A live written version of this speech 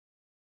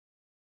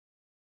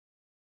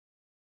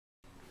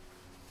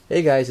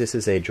Hey guys, this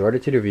is a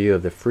Jordan review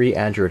of the free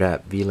Android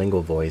app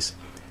Vlingo Voice.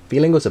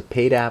 Vlingo is a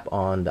paid app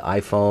on the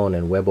iPhone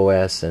and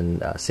WebOS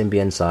and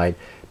Symbian side,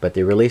 but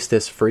they released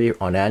this free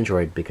on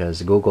Android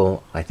because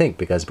Google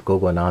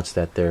announced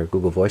that their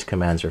Google Voice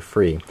commands are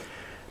free.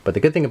 But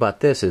the good thing about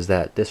this is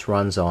that this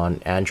runs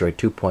on Android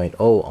 2.0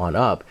 on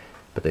up,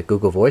 but the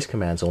Google Voice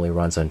commands only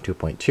runs on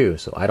 2.2.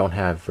 So I don't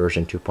have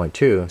version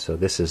 2.2, so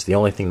this is the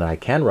only thing that I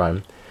can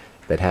run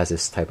that has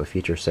this type of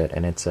feature set,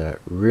 and it's a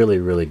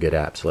really good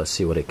app. So let's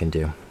see what it can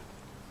do.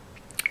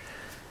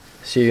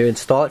 So you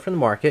install it from the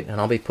market, and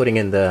I'll be putting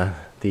in the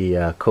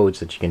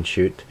codes that you can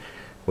shoot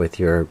with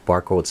your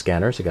barcode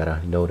scanners. I got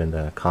a note in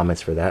the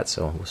comments for that,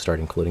 so we'll start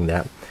including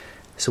that.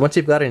 So once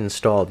you've got it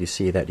installed, you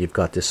see that you've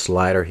got this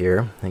slider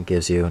here and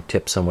gives you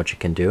tips on what you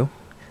can do.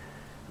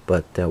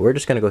 But we're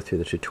just going to go through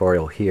the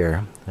tutorial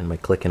here, and by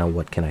clicking on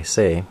what can I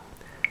say,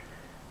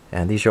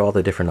 and these are all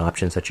the different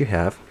options that you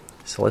have.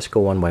 So let's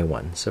go one by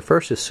one. So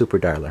first is Super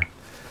Dialer.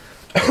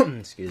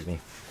 Excuse me.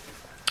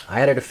 I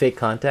added a fake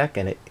contact,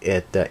 and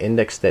it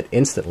indexed it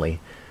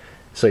instantly,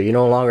 so you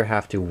no longer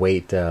have to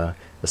wait a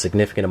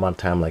significant amount of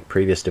time like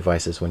previous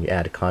devices. When you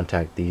add a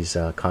contact, these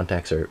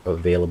contacts are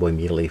available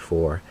immediately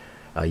for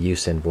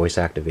use in voice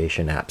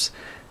activation apps.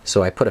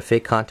 So I put a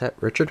fake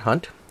contact, Richard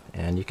Hunt,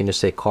 and you can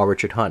just say call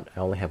Richard Hunt. I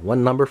only have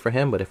one number for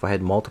him, but if I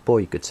had multiple,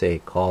 you could say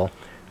call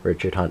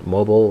Richard Hunt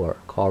mobile or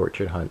call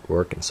Richard Hunt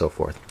work and so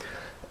forth.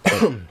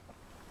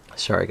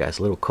 Sorry guys,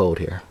 a little cold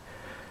here.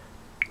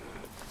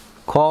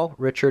 Call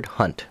Richard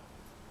Hunt.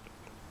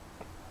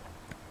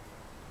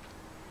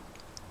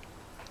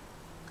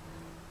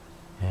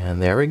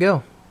 And there we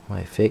go,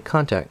 my fake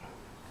contact.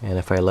 And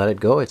if I let it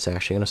go, it's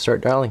actually going to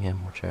start dialing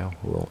him, which I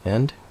will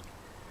end.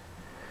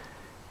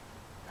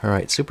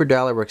 Alright, Super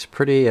Dialer works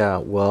pretty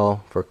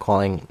well for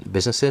calling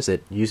businesses.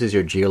 It uses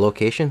your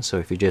geolocation, so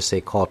if you just say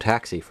call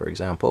taxi, for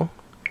example.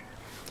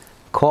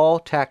 Call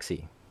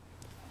taxi.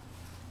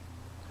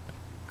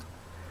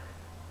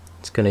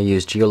 It's going to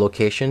use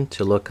geolocation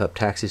to look up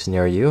taxis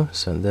near you.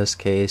 So in this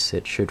case,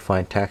 it should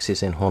find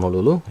taxis in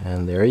Honolulu,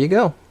 and there you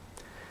go.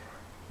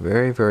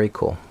 Very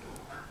cool.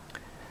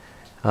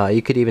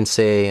 You could even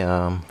say,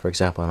 for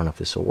example, I don't know if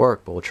this will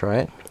work, but we'll try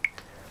it.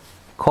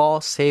 Call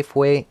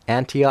Safeway,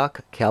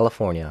 Antioch,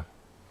 California.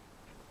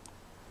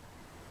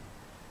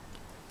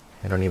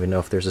 I don't even know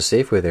if there's a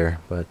Safeway there,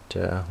 but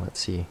let's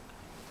see.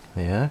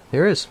 Yeah,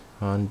 there is,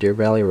 on Deer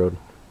Valley Road.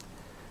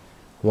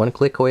 One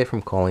click away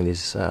from calling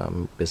these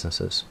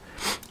businesses.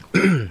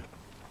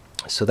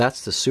 So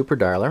that's the Super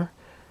Dialer.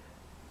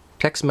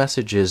 Text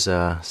message is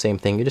same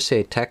thing. You just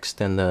say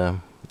text and the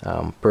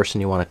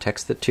person you want to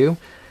text it to,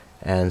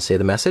 and say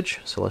the message.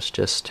 So let's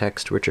just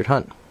text Richard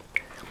Hunt.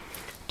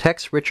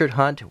 Text Richard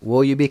Hunt,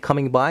 will you be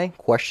coming by?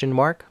 Question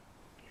mark.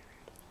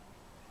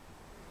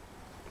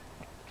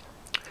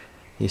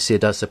 You see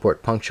it does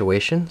support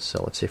punctuation,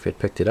 so let's see if it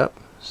picked it up.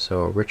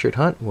 So Richard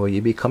Hunt, will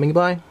you be coming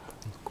by?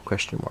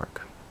 Question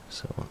mark.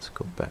 So let's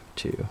go back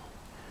to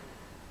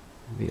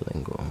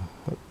Vlingo.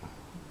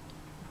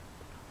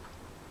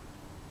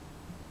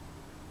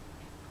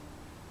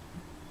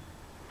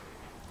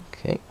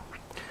 Okay.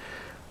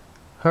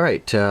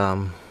 Alright,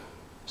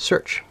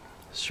 search.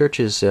 Search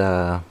is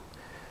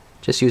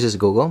just uses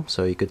Google,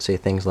 so you could say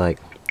things like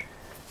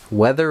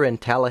weather in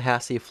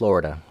Tallahassee,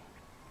 Florida.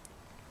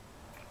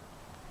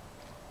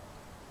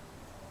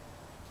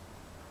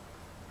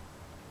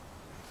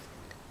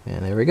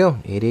 And there we go,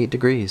 88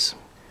 degrees.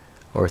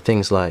 Or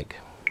things like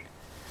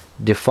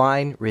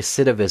define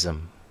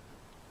recidivism.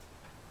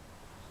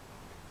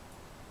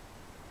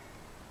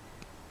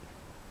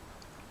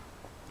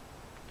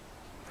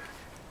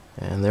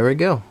 And there we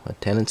go, a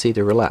tendency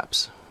to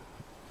relapse.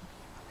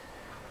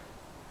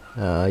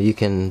 You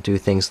can do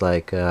things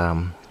like,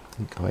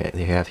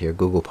 they have here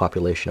Google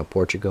population of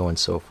Portugal and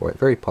so forth.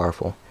 Very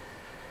powerful.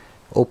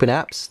 Open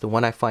apps, the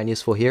one I find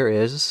useful here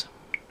is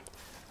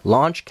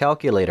Launch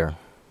Calculator.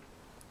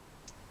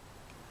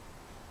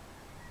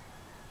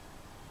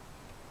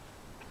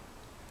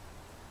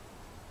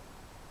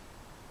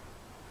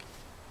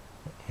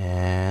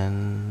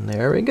 And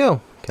there we go,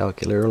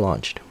 calculator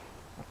launched.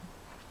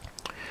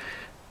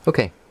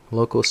 Okay,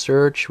 local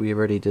search, we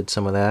already did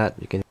some of that.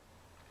 You can.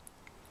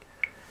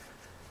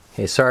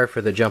 Hey, sorry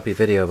for the jumpy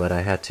video, but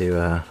I had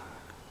to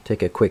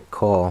take a quick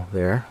call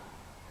there.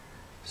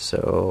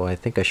 So I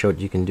think I showed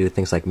you can do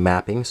things like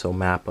mapping, so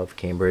map of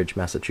Cambridge,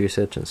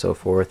 Massachusetts, and so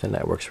forth, and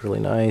that works really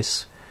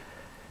nice.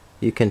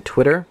 You can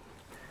Twitter,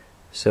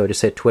 so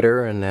just say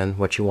Twitter and then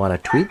what you want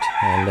to tweet,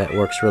 and that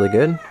works really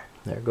good.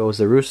 There goes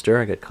the rooster.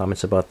 I get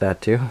comments about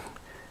that too.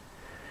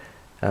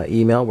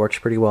 Email works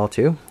pretty well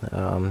too.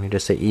 You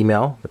just say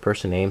email the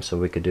person name, so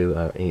we could do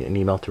an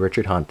email to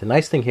Richard Hunt. The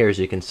nice thing here is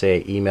you can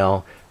say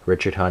email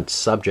Richard Hunt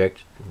subject,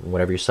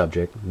 whatever your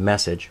subject,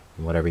 message,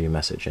 whatever you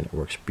message, and it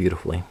works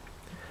beautifully.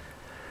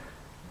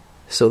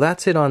 So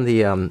that's it on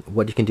the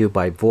what you can do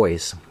by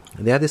voice.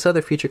 They have this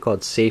other feature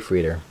called Safe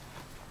Reader.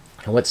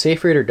 And what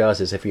Safe Reader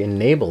does is if you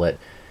enable it,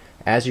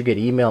 as you get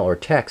email or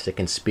text, it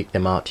can speak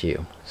them out to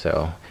you.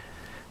 So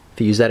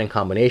If you use that in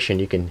combination,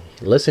 you can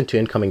listen to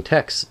incoming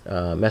text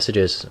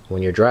messages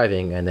when you're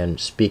driving and then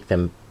speak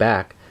them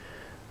back.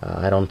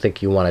 I don't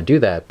think you want to do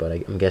that, but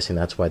I'm guessing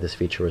that's why this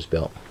feature was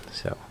built.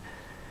 So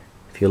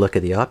if you look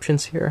at the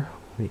options here,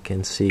 we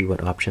can see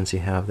what options you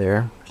have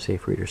there.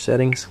 Safe reader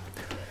settings.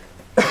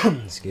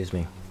 Excuse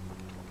me.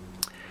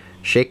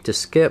 Shake to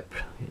skip.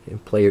 You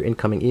play your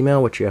incoming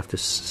email, which you have to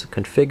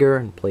configure,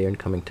 and play your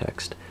incoming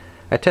text.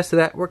 I tested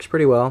that. Works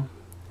pretty well.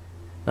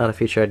 Not a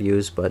feature I'd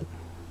use, but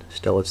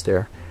still it's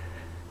there.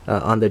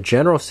 On the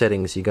general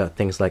settings, you got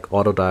things like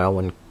auto dial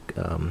when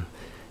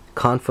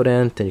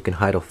confident, and you can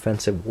hide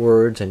offensive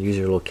words and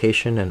user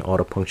location and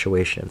auto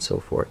punctuation and so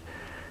forth.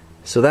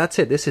 So that's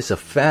it. This is a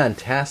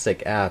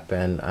fantastic app,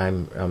 and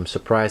I'm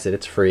surprised that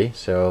it's free.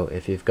 So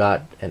if you've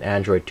got an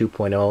Android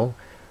 2.0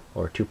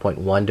 or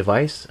 2.1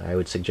 device, I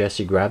would suggest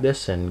you grab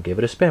this and give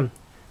it a spin.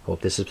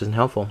 Hope this has been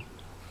helpful.